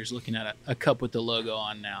 Phoenix Roasters, looking at a cup with the logo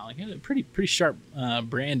on now. Like, pretty sharp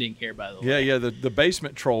branding here, by the way. The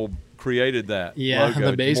basement troll created that logo.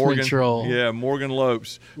 The basement troll. Morgan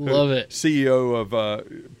Lopes. Love it. CEO of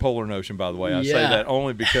Polar Notion, by the way. I say that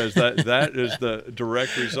only because that is the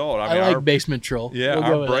direct result. I mean, like basement troll.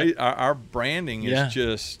 Our branding is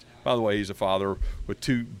just... By the way, he's a father with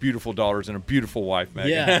 2 beautiful daughters and a beautiful wife,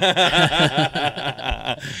 Megan.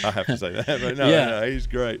 I have to say that, but no, he's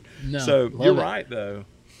great. So you're right, though.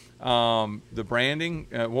 The branding.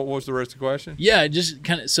 What was the rest of the question? Just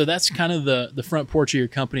kind of. So that's kind of the front porch of your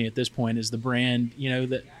company at this point, is the brand. You know,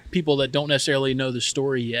 that people that don't necessarily know the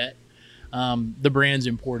story yet, the brand's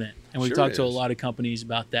important, and we've talked to a lot of companies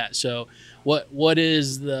about that. So what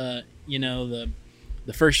is the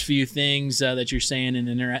first few things that you're saying in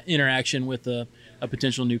interaction with a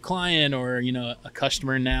potential new client, or, you know, a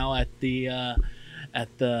customer now at the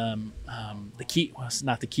at the key. Well, it's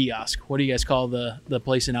not the kiosk. What do you guys call the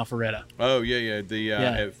place in Alpharetta? Oh yeah. The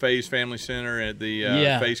at Faye's Family Center, at the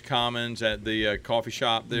Faye's Commons, at the coffee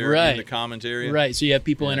shop there in the Commons area. Right. So you have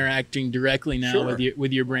people interacting directly now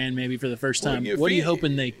with your brand, maybe for the first time. What are you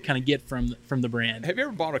hoping they kind of get from the brand? Have you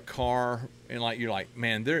ever bought a car and you're like,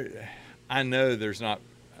 man, I know there's not,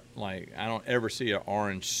 I don't ever see an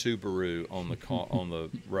orange Subaru on the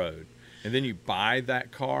road. And then you buy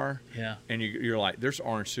that car, and you're like, there's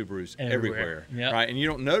orange Subarus everywhere. Right? And you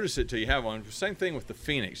don't notice it till you have one. Same thing with the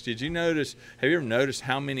Phoenix. Have you ever noticed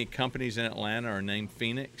how many companies in Atlanta are named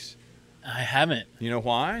Phoenix? I haven't. You know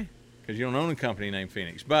why? Because you don't own a company named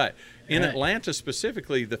Phoenix. But in Atlanta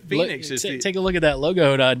specifically, the Phoenix Take a look at that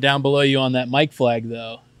logo down below you on that mic flag,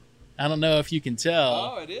 though. I don't know if you can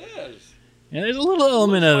tell. Oh, it is. And there's a little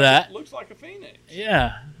element of that. Looks like a Phoenix.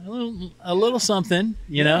 Yeah, a little something.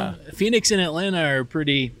 You know, Phoenix and Atlanta are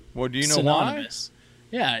pretty. Well, do you know synonymous.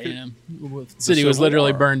 Why? Yeah, the city was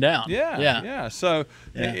literally burned down. Yeah. So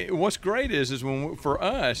what's great is when for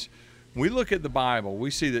us, we look at the Bible,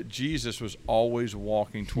 we see that Jesus was always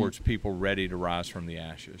walking towards people ready to rise from the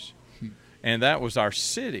ashes. And that was our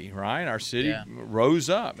city, right? Our city rose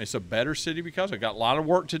up. It's a better city because it got a lot of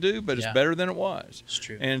work to do, but it's better than it was. It's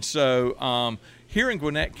true. And so here in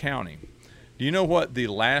Gwinnett County, do you know what the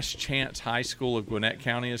Last Chance High School of Gwinnett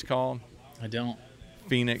County is called? I don't.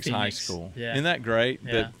 Phoenix High School. Yeah. Isn't that great?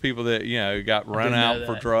 Yeah. That people that got run out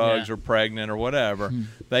for drugs or pregnant or whatever,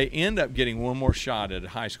 they end up getting one more shot at a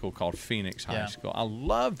high school called Phoenix High School. I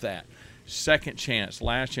love that. Second chance,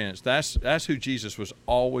 last chance. That's who Jesus was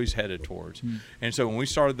always headed towards. And so when we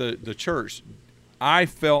started the church, I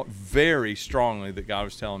felt very strongly that God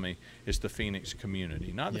was telling me it's the Phoenix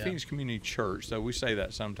community, not the Phoenix Community Church, though we say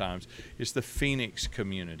that sometimes. It's the Phoenix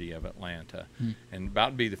community of Atlanta, and about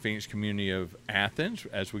to be the Phoenix community of Athens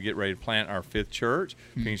as we get ready to plant our 5th church,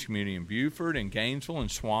 Phoenix community in Beaufort and Gainesville and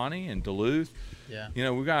Suwanee and Duluth. Yeah.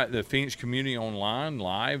 We've got the Phoenix community online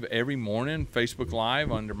live every morning, Facebook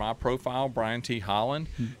Live under my profile, Brian T. Holland.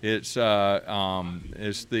 It's the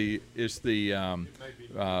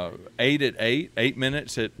 8 at 8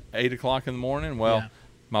 minutes at 8 o'clock in the morning. Well,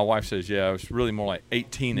 my wife says, it's really more like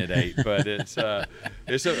 18 at 8, but it's a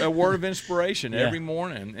word of inspiration every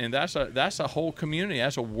morning, and that's a whole community.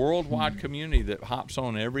 That's a worldwide community that hops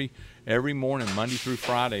on every morning, Monday through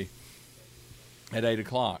Friday at 8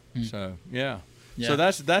 o'clock. So So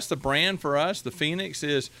that's the brand for us. The Phoenix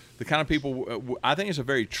is the kind of people, I think it's a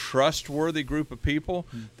very trustworthy group of people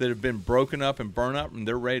that have been broken up and burned up, and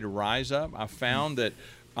they're ready to rise up. I found that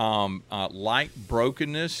like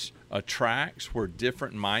brokenness attracts where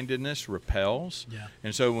different mindedness repels.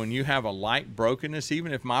 And so when you have a like brokenness,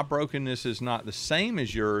 even if my brokenness is not the same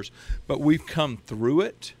as yours, but we've come through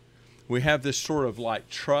it, we have this sort of like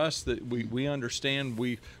trust that we understand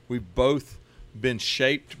we've both been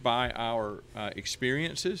shaped by our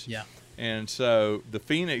experiences. And so the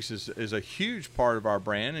Phoenix is a huge part of our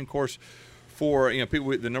brand. And of course, for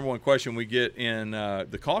people, the number one question we get in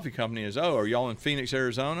the coffee company is, "Oh, are y'all in Phoenix,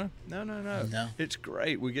 Arizona?" No. It's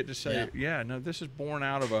great. We get to say, this is born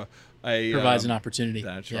out of a provides an opportunity.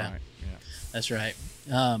 That's right. Yeah, that's right.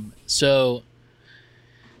 So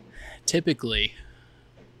typically,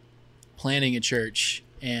 planning a church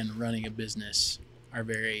and running a business are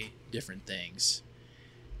very different things.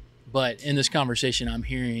 But in this conversation, I'm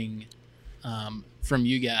hearing from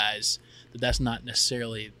you guys that that's not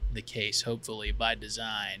necessarily the case. Hopefully, by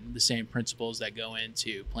design, the same principles that go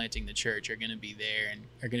into planting the church are going to be there and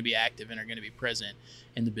are going to be active and are going to be present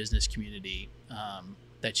in the business community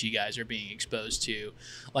that you guys are being exposed to.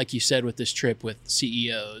 Like you said, with this trip with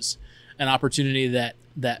CEOs, an opportunity that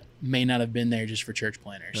may not have been there just for church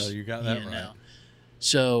planners. No, you got that right.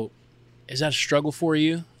 So is that a struggle for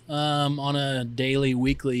you on a daily,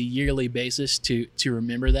 weekly, yearly basis to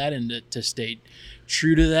remember that and to stay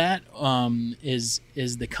true to that? Is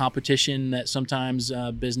the competition that sometimes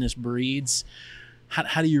business breeds?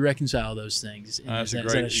 How do you reconcile those things? Is that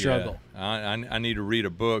a struggle? Yeah. I need to read a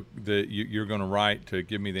book that you're going to write to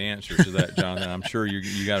give me the answer to that, Jonathan. I'm sure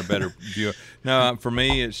you got a better view. No, for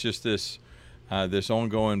me, it's just this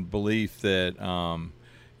ongoing belief that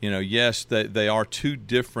yes, they are two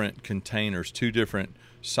different containers, two different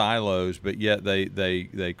silos, but yet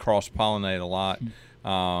they cross-pollinate a lot.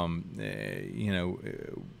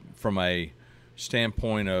 From a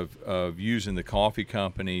standpoint of using the coffee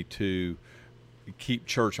company to keep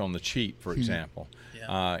church on the cheap, for example.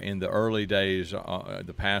 In the early days,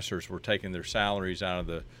 the pastors were taking their salaries out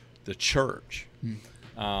of the church.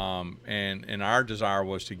 And our desire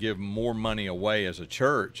was to give more money away as a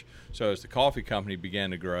church. So as the coffee company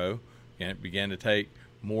began to grow and it began to take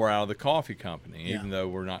more out of the coffee company, Yeah. even though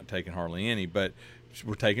we're not taking hardly any, but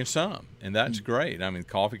we're taking some, and that's great. I mean, the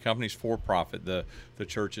coffee company's for profit, the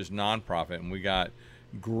church is nonprofit, and we got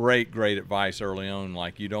great advice early on,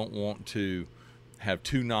 like you don't want to have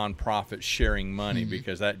two nonprofits sharing money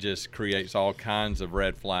because that just creates all kinds of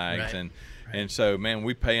red flags. Right. And so, man,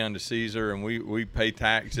 we pay unto Caesar, and we pay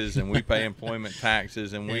taxes, and we pay employment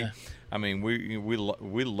taxes, and Yeah.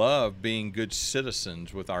 we love being good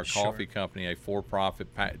citizens with our Sure. coffee company, a for-profit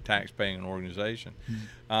tax-paying organization.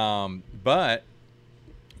 But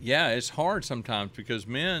yeah, it's hard sometimes because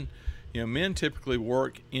men typically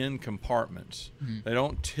work in compartments. They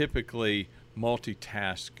don't typically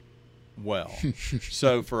multitask well.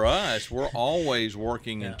 So for us, we're always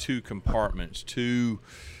working in two compartments, two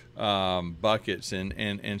buckets,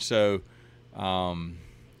 and so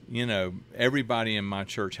everybody in my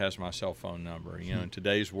church has my cell phone number. In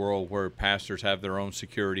today's world where pastors have their own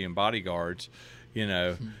security and bodyguards,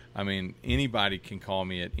 I mean, anybody can call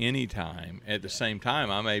me at any time. At the same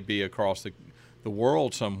time, I may be across the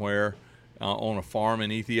world somewhere on a farm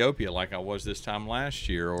in Ethiopia, like I was this time last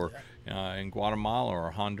year, or in Guatemala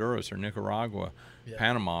or Honduras or Nicaragua,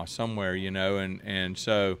 Panama, somewhere, and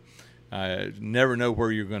so never know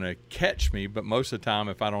where you're going to catch me, but most of the time,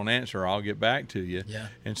 if I don't answer, I'll get back to you. Yeah.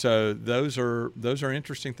 And so those are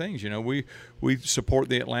interesting things. We support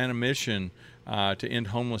the Atlanta mission to end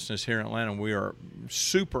homelessness here in Atlanta. We are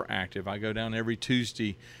super active. I go down every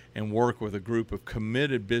Tuesday and work with a group of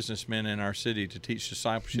committed businessmen in our city to teach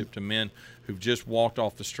discipleship to men who've just walked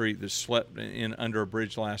off the street that slept in under a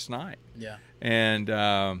bridge last night. Yeah. And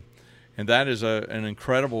that is an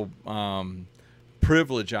incredible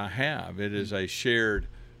privilege I have. It is a shared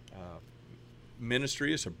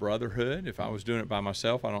ministry. It's a brotherhood. If I was doing it by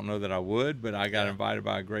myself, I don't know that I would, but I got invited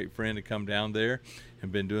by a great friend to come down there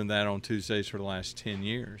and been doing that on Tuesdays for the last 10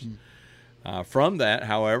 years. From that,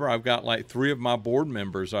 however, I've got like 3 of my board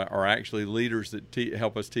members are actually leaders that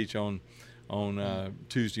help us teach on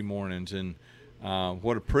Tuesday mornings, and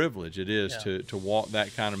what a privilege it is to walk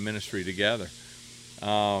that kind of ministry together.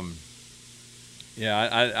 I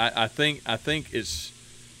think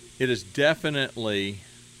it is definitely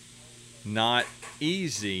not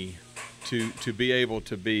easy to be able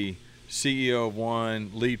to be CEO of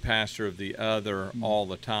one, lead pastor of the other all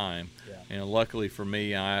the time. And luckily for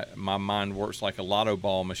me, my mind works like a lotto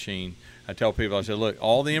ball machine. I tell people, I say, look,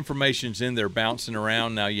 all the information's in there bouncing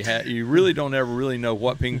around now. You really don't ever really know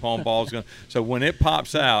what ping pong ball is going to. So when it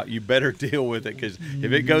pops out, you better deal with it, because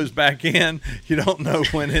if it goes back in, you don't know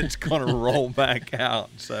when it's going to roll back out.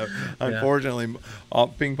 So unfortunately,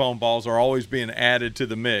 ping pong balls are always being added to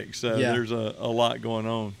the mix. So there's a lot going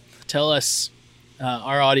on. Tell us,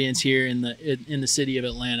 our audience here in the city of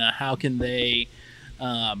Atlanta, how can they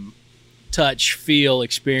touch, feel,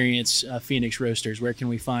 experience Phoenix Roasters? Where can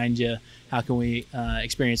we find you? How can we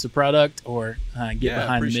experience the product or get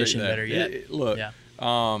behind the mission better yet?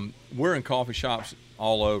 We're in coffee shops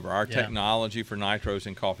all over. Our technology for nitros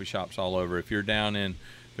in coffee shops all over. If you're down in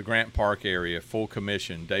the Grant Park area, Full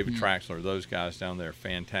Commission, David Traxler, those guys down there,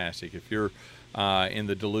 fantastic. If you're in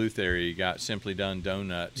the Duluth area, you got Simply Done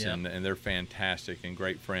Donuts, and they're fantastic and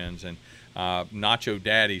great friends. And Nacho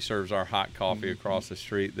Daddy serves our hot coffee across the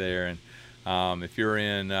street there. And if you're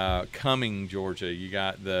in Cumming, Georgia, you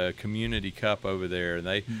got the Community Cup over there.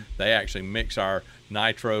 They actually mix our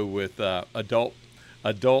nitro with adult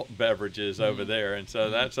beverages over there, and so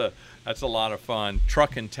that's a lot of fun.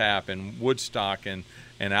 Truck and Tap and Woodstock and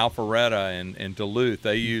Alpharetta and Duluth,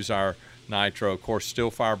 they use our nitro. Of course,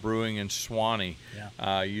 Stillfire Brewing in Swanee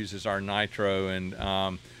uses our nitro,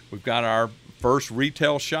 and we've got our first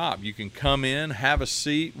retail shop. You can come in, have a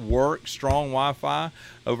seat, work, strong Wi-Fi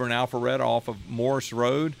over in Alpharetta off of Morris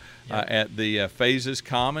Road at the Phases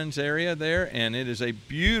Commons area there, and it is a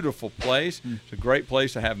beautiful place. It's a great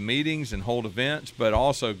place to have meetings and hold events, but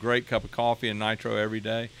also a great cup of coffee and nitro every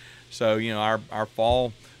day. So, our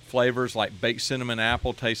fall flavors like baked cinnamon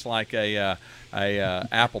apple tastes like a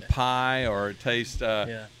apple pie, or it tastes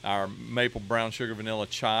our maple brown sugar vanilla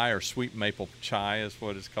chai, or sweet maple chai is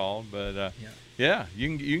what it's called. But you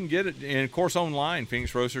can get it, and of course online,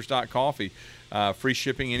 PhoenixRoasters.coffee, free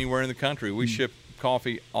shipping anywhere in the country. We ship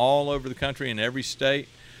coffee all over the country in every state,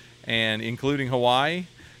 and including Hawaii.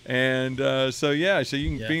 And so you can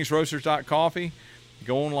PhoenixRoasters.coffee,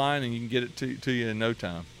 go online, and you can get it to you in no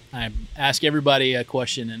time. I ask everybody a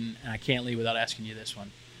question, and I can't leave without asking you this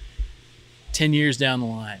one. 10 years down the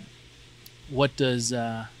line, what does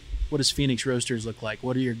Phoenix Roasters look like?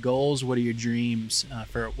 What are your goals? What are your dreams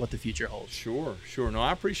for what the future holds? Sure. No,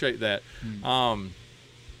 I appreciate that.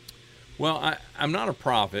 Well, I'm not a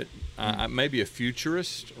prophet. I may be a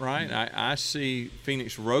futurist, right? I see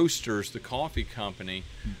Phoenix Roasters, the coffee company,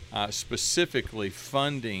 specifically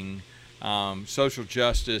funding social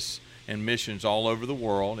justice and missions all over the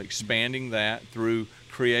world, expanding that through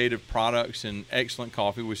creative products and excellent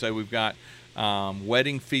coffee. We say we've got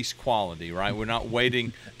wedding feast quality, right? We're not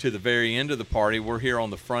waiting to the very end of the party. We're here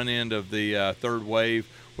on the front end of the third wave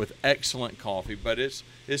with excellent coffee, but it's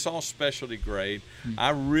all specialty grade.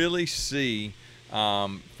 I really see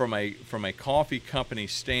from a coffee company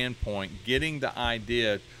standpoint, getting the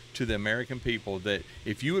idea to the American people that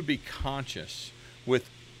if you would be conscious with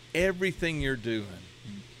everything you're doing,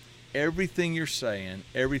 everything you're saying,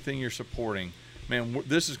 everything you're supporting, man,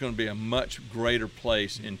 this is going to be a much greater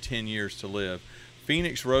place in 10 years to live.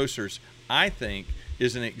 Phoenix Roasters, I think,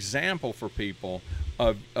 is an example for people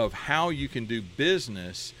of how you can do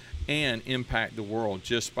business and impact the world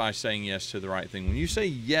just by saying yes to the right thing. When you say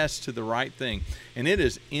yes to the right thing, and it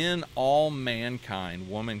is in all mankind,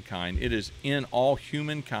 womankind, it is in all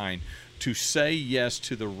humankind to say yes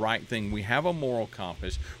to the right thing. We have a moral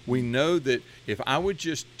compass. We know that if I would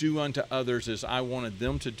just do unto others as I wanted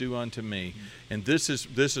them to do unto me, and this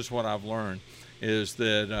is what I've learned, is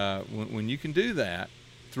that when you can do that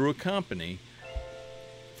through a company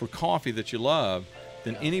for coffee that you love,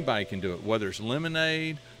 then anybody can do it, whether it's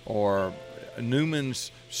lemonade or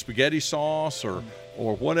Newman's spaghetti sauce or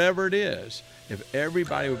whatever it is. If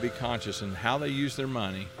everybody would be conscious in how they use their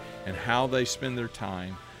money and how they spend their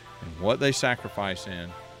time and what they sacrifice in,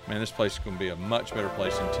 man, this place is going to be a much better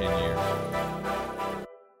place in 10 years.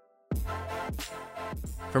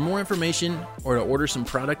 For more information or to order some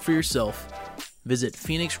product for yourself, visit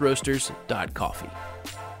phoenixroasters.coffee.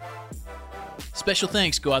 Special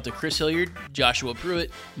thanks go out to Chris Hilliard, Joshua Pruitt,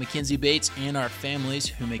 Mackenzie Bates, and our families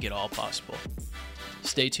who make it all possible.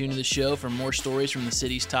 Stay tuned to the show for more stories from the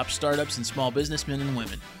city's top startups and small businessmen and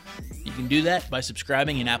women. You can do that by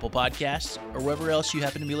subscribing in Apple Podcasts or wherever else you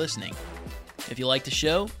happen to be listening. If you like the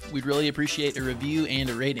show, we'd really appreciate a review and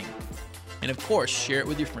a rating. And of course, share it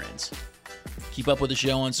with your friends. Keep up with the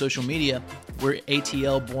show on social media. We're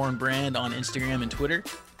ATL Born Brand on Instagram and Twitter.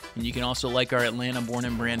 And you can also like our Atlanta Born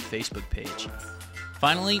and Brand Facebook page.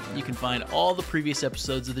 Finally, you can find all the previous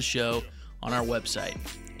episodes of the show on our website,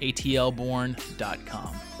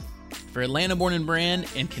 atlborn.com. For Atlanta Born and Brand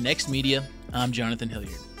and Connects Media, I'm Jonathan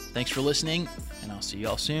Hilliard. Thanks for listening, and I'll see you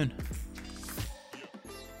all soon.